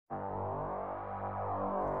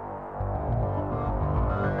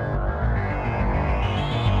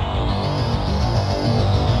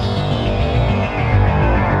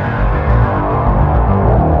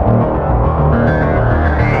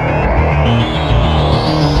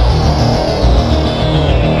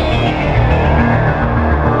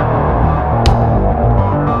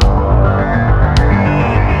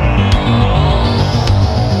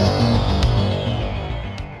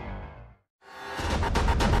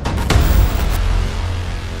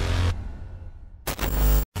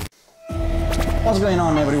What's going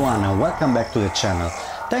on everyone, and welcome back to the channel.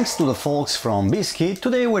 Thanks to the folks from Bykski,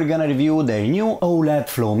 today we're gonna review their new OLED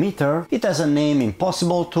flow meter. It has a name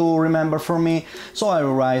impossible to remember for me, so I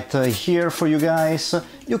will write here for you guys.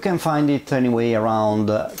 You can find it anyway around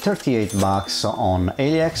 38 bucks on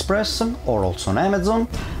AliExpress or also on Amazon.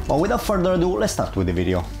 But without further ado, let's start with the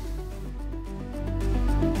video.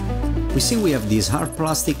 We see we have this hard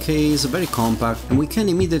plastic case, very compact, and we can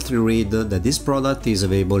immediately read that this product is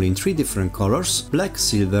available in 3 different colors: black,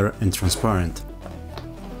 silver and transparent.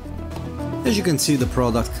 As you can see, the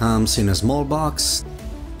product comes in a small box.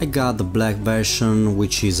 I got the black version,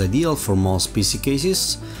 which is ideal for most PC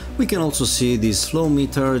cases. We can also see this flow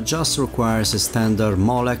meter just requires a standard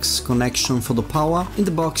Molex connection for the power. In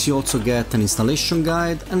the box you also get an installation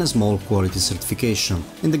guide and a small quality certification.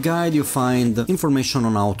 In the guide you find information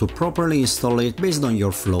on how to properly install it based on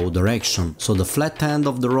your flow direction. So the flat end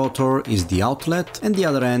of the rotor is the outlet and the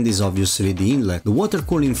other end is obviously the inlet. The water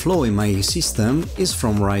cooling flow in my system is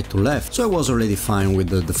from right to left, so I was already fine with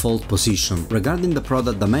the default position. Regarding the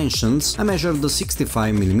product dimensions, I measured the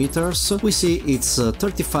 65mm. We see it's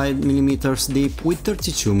 35mm deep with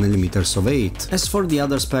 32mm of weight. As for the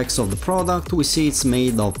other specs of the product, we see it's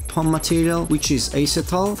made of POM material, which is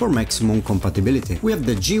acetal for maximum compatibility. We have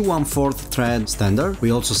the G1/4 thread standard.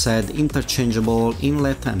 We also said interchangeable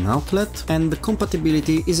inlet and outlet, and the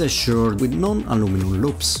compatibility is assured with non-aluminum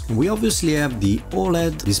loops. We obviously have the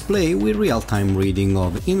OLED display with real-time reading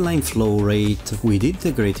of inline flow rate with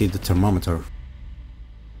integrated thermometer.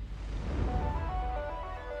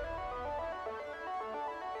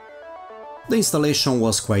 The installation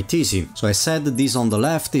was quite easy, so I said this on the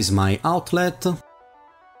left is my outlet.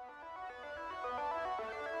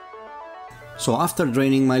 So after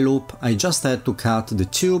draining my loop, I just had to cut the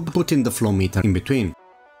tube, putting the flow meter in between.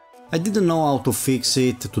 I didn't know how to fix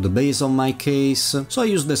it to the base of my case, so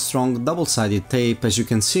I used a strong double-sided tape, as you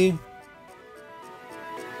can see.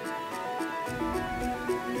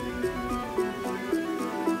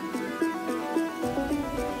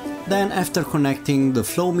 Then, after connecting the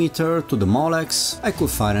flow meter to the Molex, I could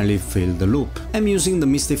finally fill the loop. I'm using the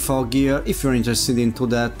Misty Fog gear. If you're interested into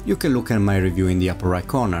that, you can look at my review in the upper right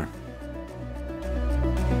corner.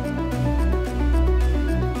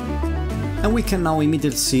 And we can now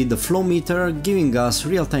immediately see the flow meter giving us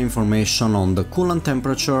real-time information on the coolant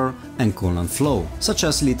temperature and coolant flow, such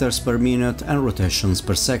as liters per minute and rotations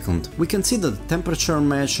per second. We can see that the temperature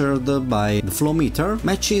measured by the flow meter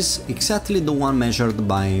matches exactly the one measured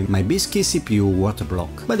by my Bykski CPU water block.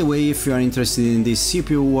 By the way, if you are interested in this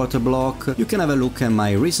CPU water block, you can have a look at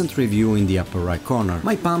my recent review in the upper right corner.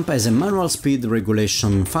 My pump has a manual speed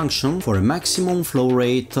regulation function for a maximum flow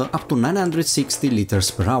rate up to 960 liters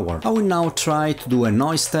per hour. I will now try to do a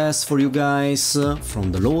noise test for you guys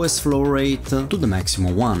from the lowest flow rate to the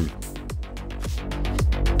maximum one.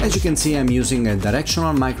 As you can see, I'm using a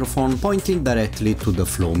directional microphone pointing directly to the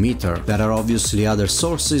flow meter. There are obviously other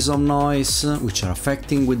sources of noise which are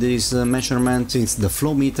affecting with this measurement, since the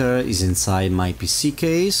flow meter is inside my PC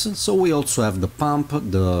case, so we also have the pump,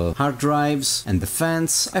 the hard drives and the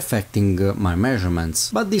fans affecting my measurements.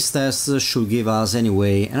 But this test should give us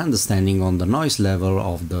anyway an understanding on the noise level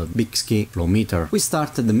of the Bykski flow meter. We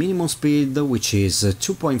start at the minimum speed, which is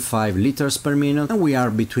 2.5 liters per minute, and we are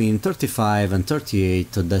between 35 and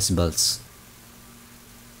 38 decibels.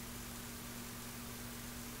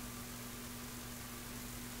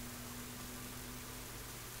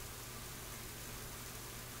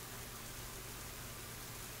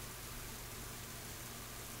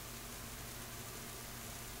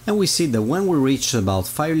 And we see that when we reach about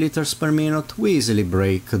 5 liters per minute, we easily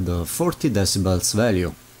break the 40 decibels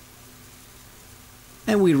value.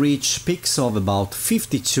 And we reach peaks of about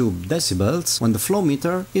 52 decibels when the flow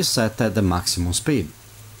meter is set at the maximum speed,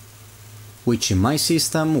 which in my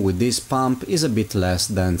system with this pump is a bit less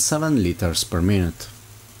than 7 liters per minute.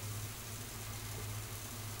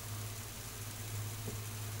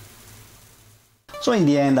 So in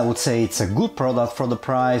the end I would say it's a good product for the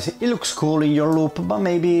price. It looks cool in your loop, but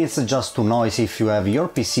maybe it's just too noisy if you have your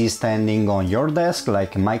PC standing on your desk,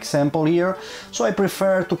 like in my example here. So I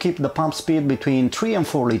prefer to keep the pump speed between 3 and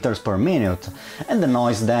 4 liters per minute, and the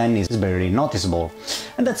noise then is barely noticeable.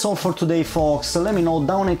 And that's all for today, folks. Let me know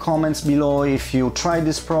down in comments below if you tried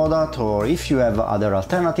this product or if you have other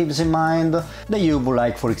alternatives in mind that you would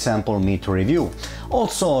like, for example, me to review.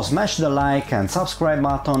 Also, smash the like and subscribe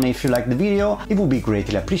button if you like the video. It would be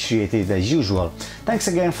greatly appreciated as usual. Thanks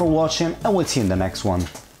again for watching, and we'll see you in the next one.